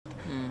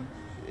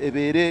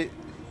ebere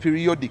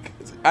periodic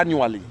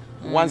annually.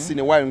 Once in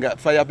a while, we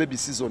fire baby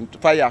season,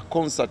 fire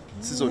concert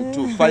season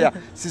 2, fire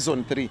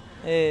season 3.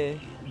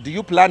 Do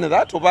you plan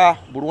that over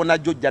Burwana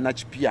Joja na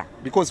Chipia?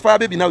 Because Fire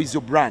Baby now is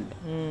your brand.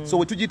 So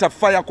we took it a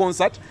fire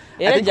concert.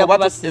 I think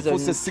about a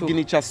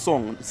signature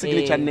song,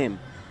 signature name.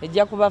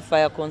 Ejakuba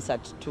fire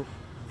concert 2.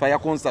 Fire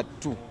concert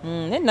 2.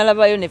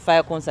 Nalabayo ne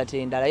fire concert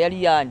endala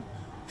yali yani.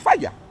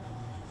 Fire.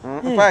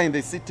 Fire in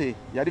the city.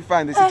 Yali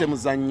fire in the city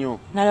muzanyo.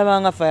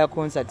 Nalabanga fire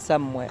concert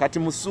somewhere. Kati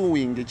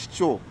musuwinge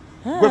chicho.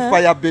 Gwe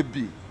Fire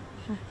Baby.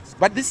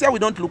 But this year we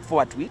don't look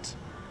forward to it.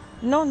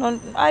 No,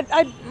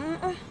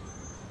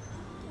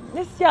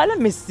 this year, let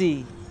me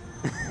see.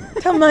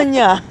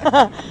 Tamanya.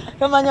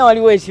 Tamanya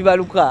waliwe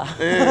chibaluka.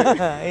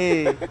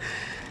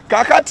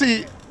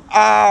 Kakati,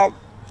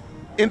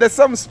 in the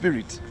same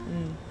spirit,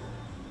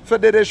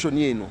 Federation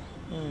yeno.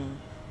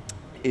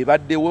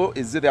 But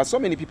there are so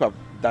many people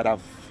that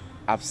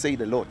have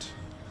said a lot.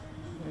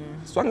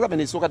 Swanga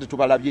benisoka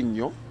tubalabye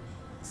nnyo.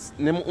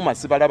 Ne uma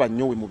sibalaba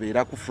nnyo we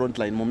mubera ku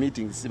frontline mu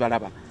meetings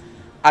sibalaba.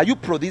 Are you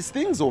pro these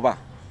things over?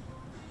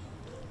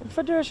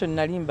 Federation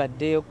nalimba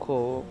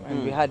deoko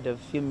and we had a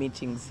few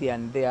meetings here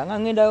and there.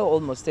 Ngangenda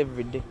almost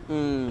every day.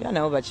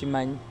 Yana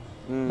obachimanyi.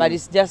 But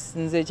it's just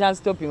nze chance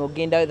stopping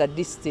ogenda the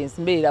distance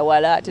mbera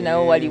wala tena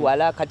wali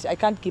wala kati I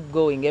can't keep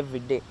going every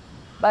day.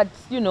 But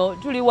you know,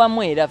 tuli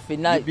wamwera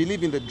fina. You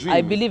believe in the dream.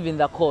 I believe in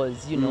the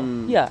cause, you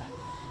know. Yeah.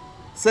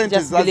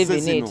 Just believe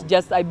in it.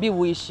 Just I be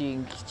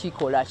wishing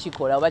chikola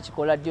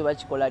dio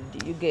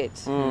you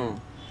get.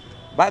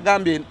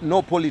 Bagambi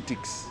no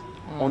politics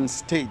on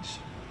stage.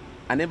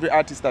 And every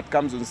artist that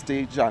comes on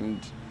stage and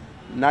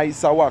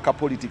naisa waka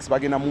politics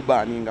bagena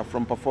mubaninga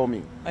from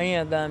performing.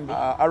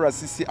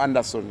 RCC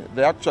Anderson,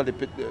 they actually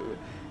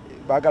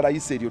bagala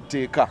iseri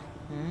oteka.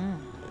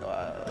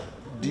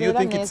 Do you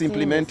think it's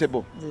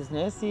implementable? There's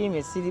no a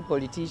city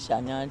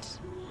politician and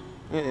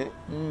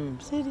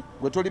city.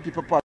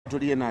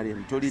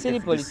 City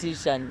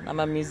politician, I'm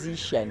a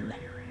musician.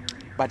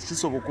 But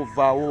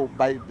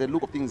by the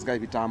look of things guy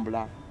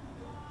vitambula.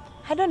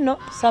 I don't know.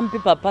 Some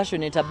people are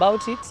passionate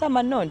about it, some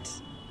are not.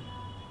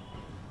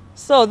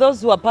 So those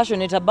who are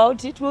passionate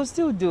about it will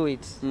still do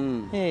it.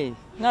 Hey,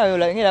 now you're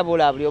like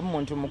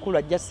omuntu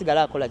mukulu just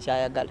sigala akola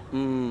kyayagala.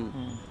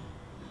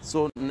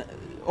 So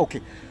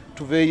okay,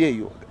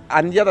 tuveyeyo.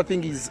 And the other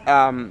thing is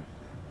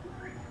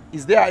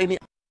there any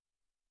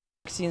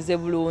sinze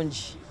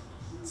bulungi?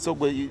 So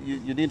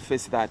you didn't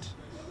face that.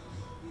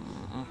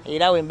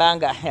 Era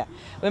wembanga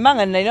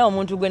nalina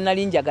omuntu gwe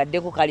nali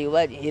njagaddeko kali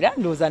era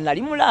ndoza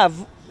nali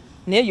mulavu.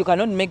 You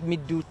cannot make me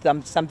do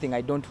something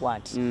I don't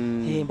want.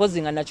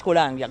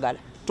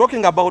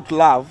 Talking about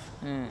love,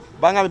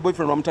 banga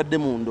boyfriend wamtadde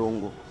mu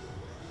ndongo.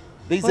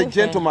 There is a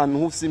gentleman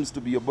who seems to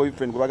be your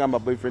boyfriend.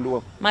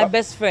 Boyfriend. My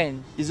best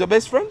friend. Is your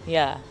best friend?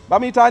 Yeah.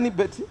 Bamitani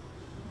Betty.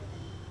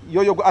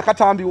 You're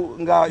akatambi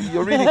nga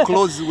you're really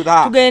close with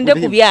her. Tugende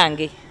ku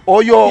byange.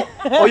 Oyo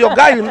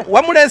guy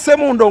wamulese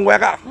mu ndongo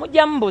yaka.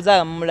 Mujja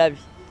mbuza mulabi.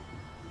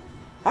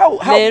 How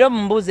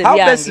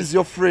best is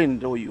your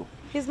friend or you?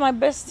 He's my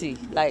bestie,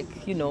 like,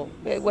 you know,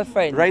 we're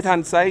friends. Right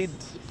hand side?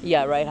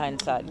 Yeah, right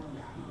hand side.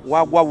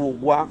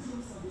 Wagwa.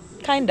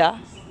 Kinda.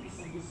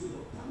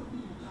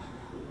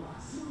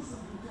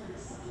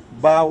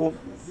 Bao.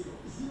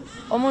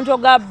 Omuntu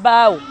ga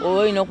bao,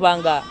 oyino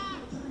kubanga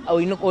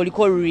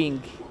oliko ring.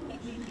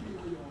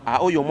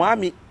 Oyo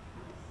mwami.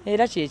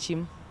 Era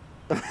kyekimu.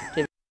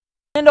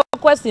 Endo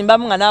kwesimba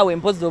nga nawe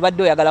mpozi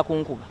obadde oyagala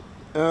kunkuba.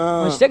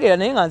 Okitegeera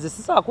naye nga nze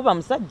sisawa kuba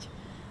musajja.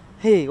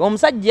 Hey,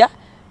 omusajja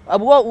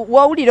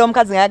wawulira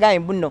omukazi ng'ayagala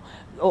embuno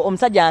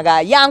omusajja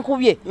nga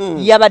yankubye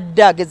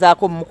yabadde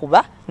agezaako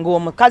mukuba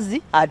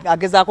ng'omukazi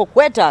agezaako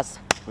kwetaasa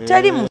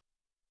teri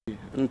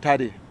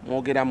ntale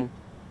mwogeramu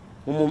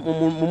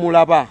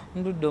mumulaba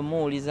ndudde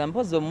omuwuliza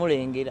mpozi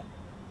omulengera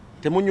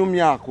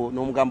temunyumyako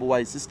n'omugambo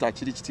wa sister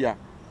kiri kitya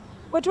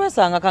bwe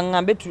twesanga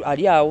kaŋŋambe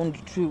ali awo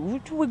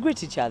we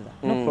greet each other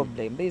no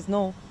problem there's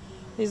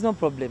no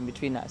problem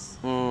between us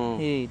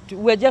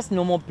we're just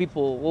normal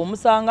people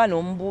omusanga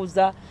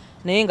n'omubuuza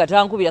naye nga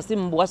tankubira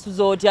simu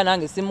bwasuza otya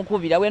nange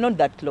simukubira we're not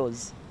that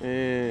close.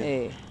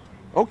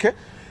 Okay.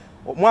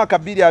 Mwaka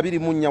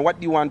 2024, what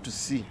do you want to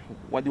see?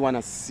 What do you want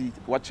to see?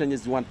 What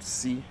changes do you want to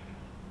see?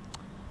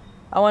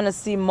 I want to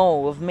see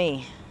more of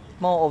me.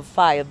 More of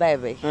fire,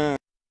 baby.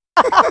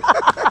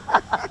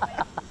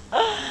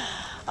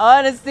 I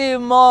want to see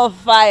more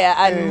fire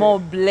and more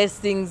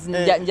blessings,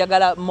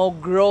 njagala more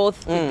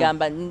growth,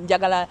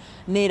 njagala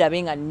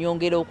neerabenga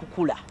nyongera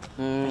okukula.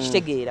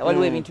 Kitegeera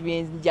waliwo ebintu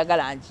bye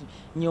njagala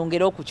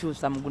nyongera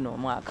okukyusa mu guno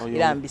omwaka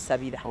era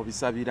mbisabira.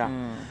 Obisabira.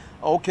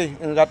 Okay,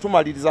 nga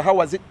tumaliriza, how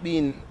has it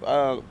been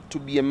to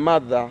be a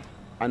mother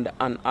and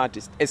an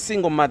artist, a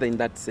single mother in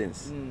that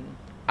sense,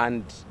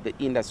 and the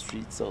industry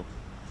itself?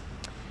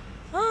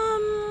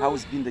 How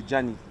has been the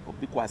journey of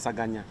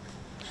bikwasaganya?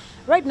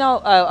 Right now,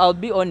 I'll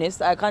be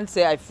honest, I can't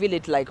say I feel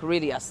it like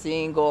really a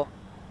single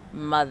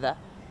mother.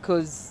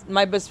 because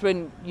my best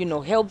friend, you know,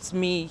 helps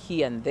me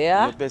here and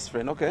there. Your best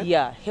friend, okay.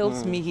 Yeah,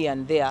 helps me here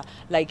and there.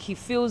 Like he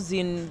fills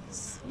in,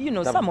 you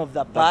know, some of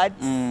the parts.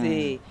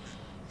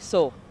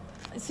 So,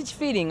 such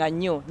feeling I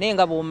knew.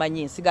 Nenga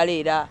bomanyi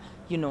sigalera,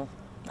 you know,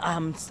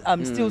 I'm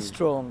still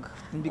strong.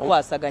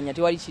 Because aganya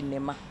tiwali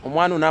chinema.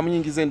 Omwana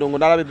namunyingiza endongo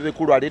nalabe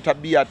bebekulu aleta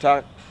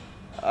biata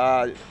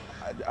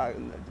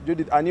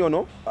Judith ani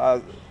ono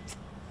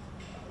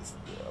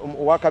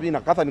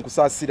wakabina kathani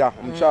kusasira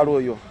omukyalo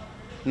oyo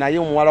naye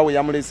omuwala we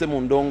yamulese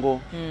mu ndongo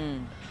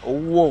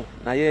owo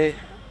naye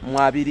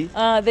mwabiri.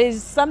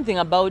 There's something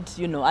about,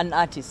 you know, an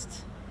artist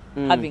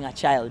having a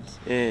child.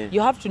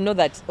 You have to know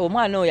that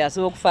omwana oyo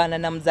asobola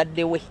okufaanana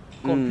muzadde we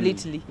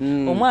completely.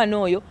 Omwana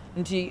oyo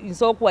nti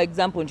nsobola okuwa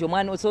example nti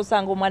omwana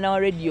ososanga omwana wa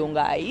radio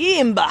nga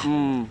ayimba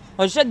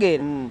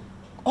oshegere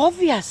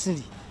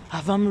obviously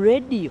avamu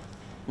radio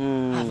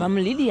avamu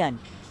Lilian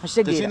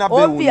oshegere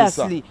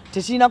obviously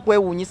tekirina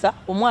kwewuunyisa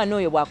omwana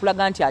oyo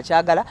bwakulaga nti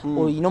akyagala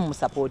olina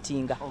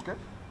omusupportinga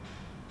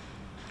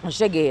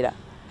oshegeera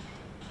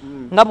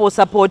nga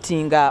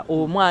bw'osupportinga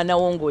omwana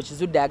wo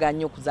ng'okizudde ayagala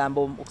nnyo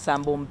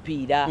okusamba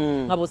omupiira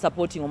nga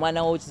bw'osupportinga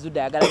omwana wo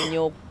okizudde ayagala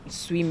nnyo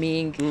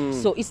swimming.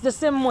 So it's the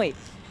same way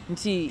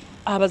nti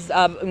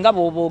nga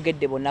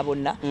bw'oboogedde bonna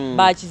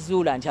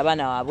baakizuula nti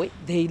abaana baabwe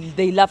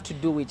they love to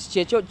do it.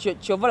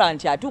 Kyovola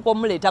nti atuuka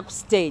omuleeta ku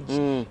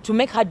stage to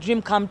make her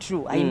dream come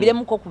true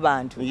ayimbiremukko ku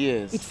bantu.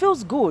 It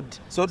feels good.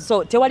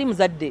 So tewali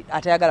muzadde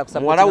atayagala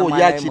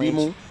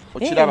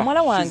kusupportinga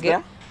omwana wange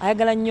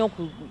ayagala nnyo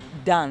ku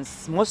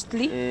dance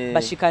mostly,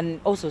 but she can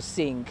also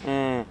sing.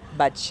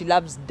 But she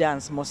loves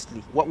dance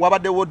mostly.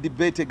 Wabaddewo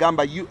debate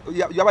gamba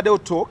yabaddewo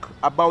talk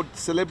about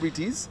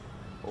celebrities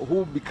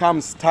who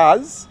become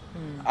stars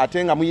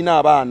ate nga muyina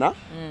abaana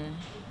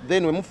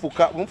then we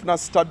mufuna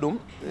stardom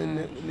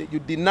you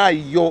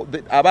deny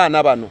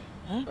abaana bano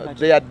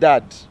their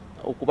dad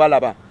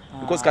okubalaba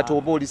because kati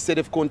oba oli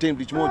self contained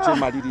buli kimu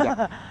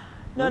okyemalirira.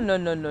 No.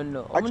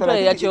 Omuntu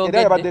oyo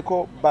yakyogedde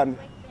yabaddeko ban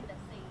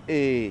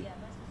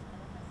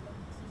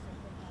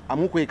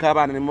amukweka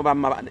abaana ne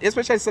muba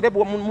especially celeb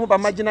muba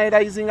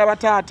marginalizing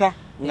abataata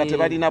nga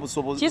tebalina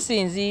busobozi.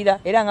 Kisinziira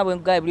era nga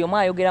bwe buli omu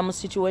ayogera mu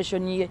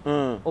situation ye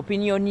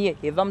opinion ye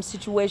eva mu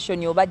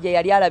situation oba gye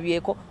yali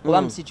alabyeko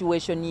oba mu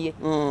situation ye.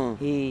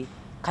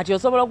 Kati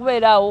osobola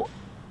okubeeraawo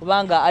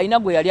kubanga alina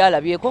gwe yali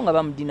alabyeko nga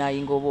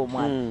bamudinayinga oba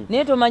omwana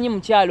naye tomanyi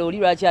mukyalo oli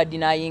lwaki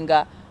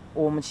adinayinga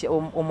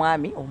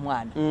omwami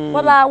omwana.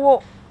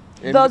 Wabaawo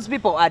those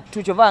people are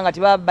tuchovanga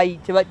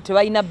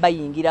tebalina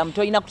bayingira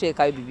toyina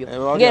kuteekayo bibyo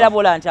ng'era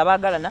bola nti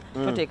abaagalana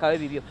toteekayo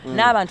bibyo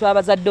n'abantu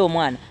abazadde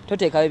omwana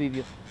toteekayo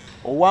bibyo.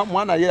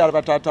 Mwana ye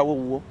alaba taata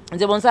wo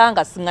nze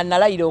bonsanga singa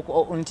nalayira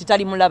nti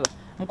tali mulaba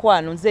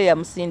mukwano nze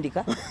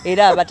yamusindika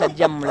era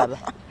abatajja mulaba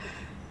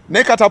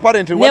ne kata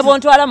apparently ne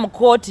bontwala mu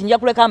kooti nja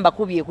kuleka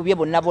kubye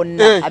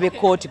bonna abe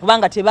kooti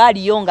kubanga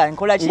tebaaliyo nga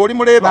nkola ki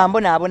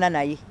bambona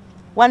naye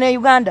wana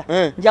Uganda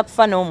nja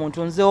kufana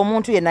omuntu nze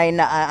omuntu ye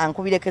naye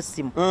ankubireko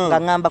essimu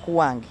nga ngamba ku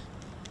wange.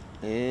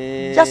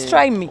 Just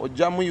try me.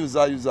 Ojja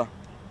muyuza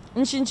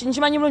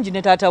nkimanyi bulungi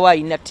ne taata wa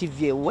ina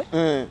TV ewe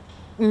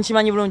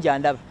nkimanyi bulungi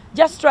andaba.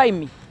 Just try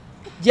me.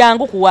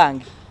 Jangu ku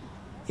wange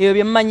ebyo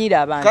bye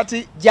mmanyira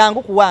abantu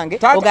jangu ku wange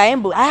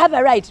ogayembu I have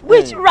a right.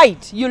 Which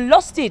right? You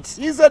lost it.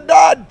 He's a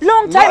dad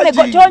long time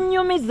ago.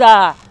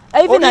 Tonyumiza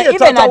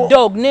even a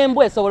dog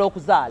nembwe esobola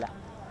okuzaala.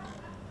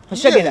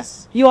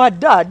 Yes. You are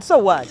dad, so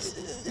what?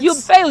 You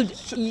failed.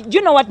 Do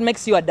you know what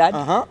makes you a dad?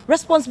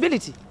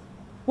 Responsibility.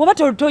 What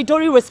are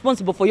totally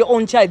responsible for your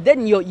own child?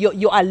 Then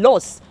you are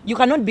lost. You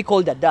cannot be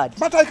called a dad.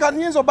 But I can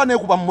use oba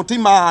nekuba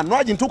mutima.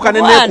 Nwagi ntuka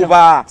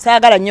nekuba.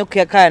 Sagala nnyo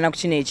kaya na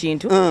kuchina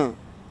ekintu.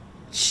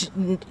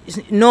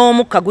 No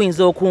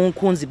mukagwinza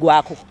okunzi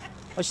gwako.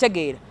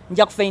 Oshegeera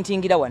nja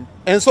kufaintingira wano.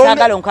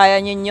 Sagala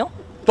nkaya nnyo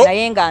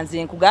naye nga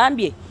nze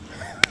nkugambye.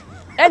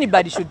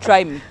 Anybody should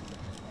try me.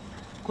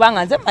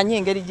 Kubanga nze manyi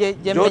engeri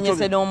gye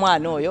mmenyese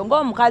n'omwana oyo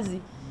ng'omukazi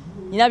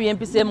nina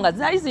byempiseemu nga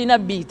zinali zirina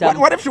biita.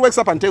 What if she wakes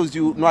up and tells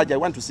you Nwagi I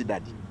want to see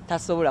daddy?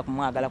 Tasobola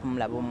kumwagala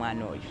kumulaba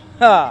omwana oyo.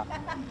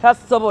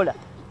 Tasobola.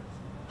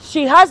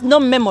 She has no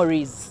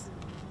memories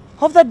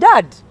of the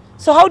dad.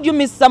 So how do you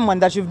miss someone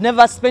that you've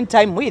never spent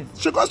time with?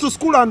 She goes to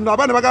school and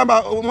abana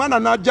bagamba omwana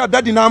najja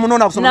daddy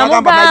namunona kusoma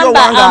bagamba nayo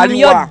wanga aliwa. I'm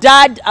your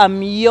dad,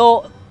 I'm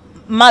your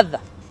mother.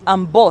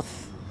 I'm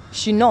both.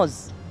 She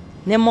knows.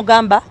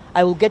 Nemugamba,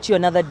 I will get you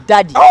another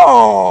daddy.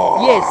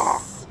 Oh!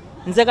 Yes.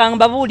 Nze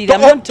kangamba bulira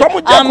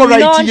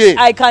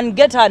I can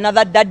get her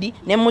another daddy.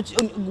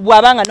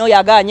 Bwabanga no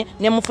yaganye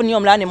nemufuni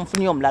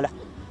omulala.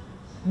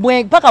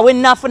 Paka when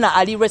nafuna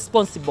ali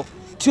responsible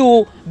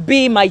to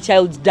be my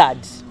child's dad.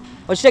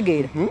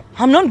 Oshegere.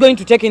 I'm not going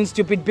to take in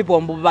stupid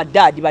people but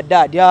dad. But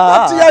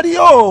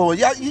yaliyo.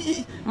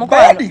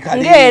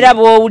 Ngera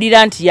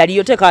bw'owulira nti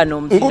yaliyo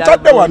tekano muzira.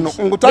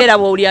 Ngera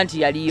bw'owulira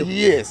nti yaliyo.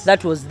 Yes.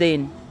 That was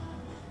then.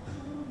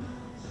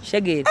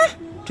 Shegere.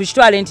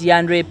 Tukitwale nti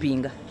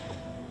yandrapinga.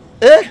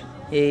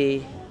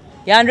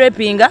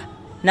 Yandrapinga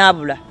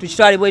nabula.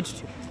 Tukitwale bwe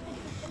tutyo.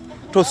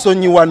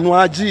 Kusonyiwa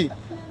Nwagi.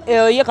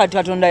 ye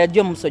Katonda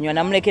yajja omusonyiwa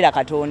namulekera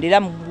Katonda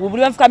era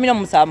buli wenfukamira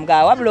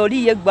omusamuga wabula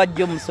oli ye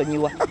gwajja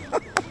omusonyiwa.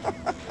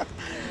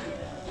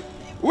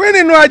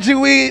 Winnie Nwagi,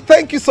 we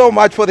thank you so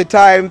much for the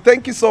time.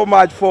 Thank you so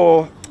much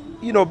for,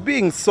 you know,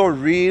 being so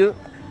real.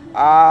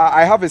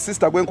 I have a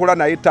sister Gwenkola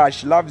Naita.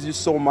 She loves you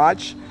so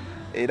much.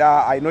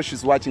 I know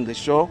she's watching the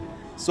show.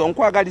 So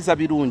nkwagaliza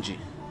birungi.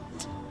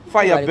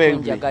 Fire baby.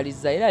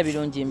 Njagaliza era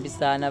birungi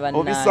mbisana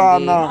bannange.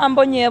 Obisana.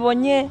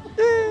 Ambonye.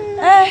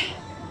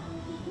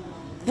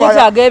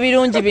 Netaga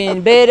ebirungi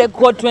bimbeere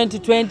ko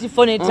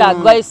 2024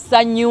 netaga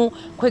essanyu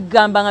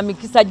kwegamba nga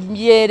mikisa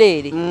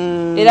myerere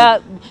era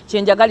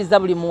kyenjagaliza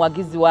buli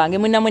muwagizi wange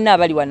mwena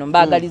abali wano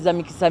mbagaliza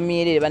mikisa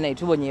myerere banaye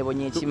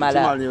tubonyebonye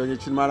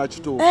ekimala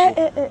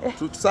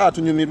kituufu tusaa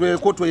tunyumirwe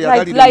ko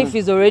tweyagalira. Life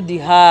is already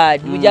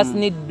hard. We just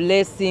need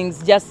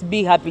blessings. Just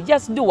be happy.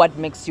 Just do what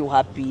makes you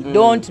happy.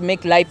 Don't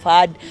make life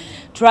hard.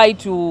 Try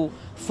to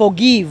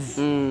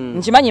forgive.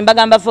 Nchimanyi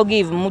mbagamba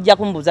forgive mujja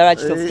kumbuza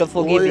lwaki to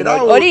forgive.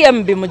 Oli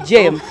yembi mu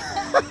jam.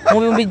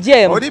 Mu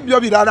jam. Oli byo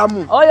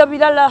biralamu. Oyo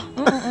birala.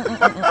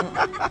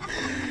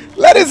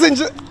 Ladies and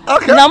gentlemen,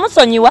 okay.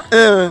 Namusonyiwa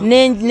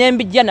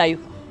nembijja nayo.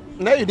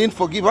 No, you didn't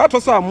forgive.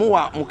 Atosa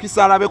muwa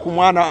mukisa alabe ku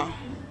mwana.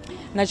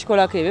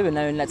 Nakikolako ebyo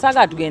nayo.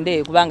 Saka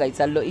tugende kubanga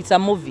it's a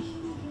movie.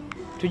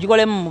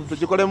 Tujikole mu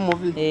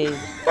movie.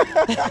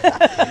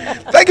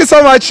 Thank you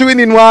so much,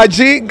 Winnie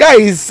Nwagi.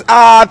 Guys,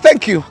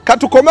 thank you.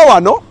 Katukome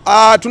wano.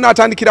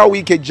 Tunatandikira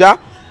week eja.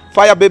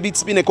 Fire baby,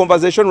 it's been a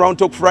conversation round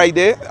talk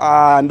Friday.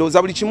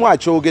 Ndoza buli kimu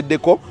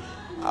akyogeddeko.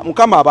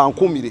 Mukama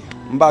abankumire.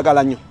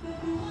 Mbagala nnyo.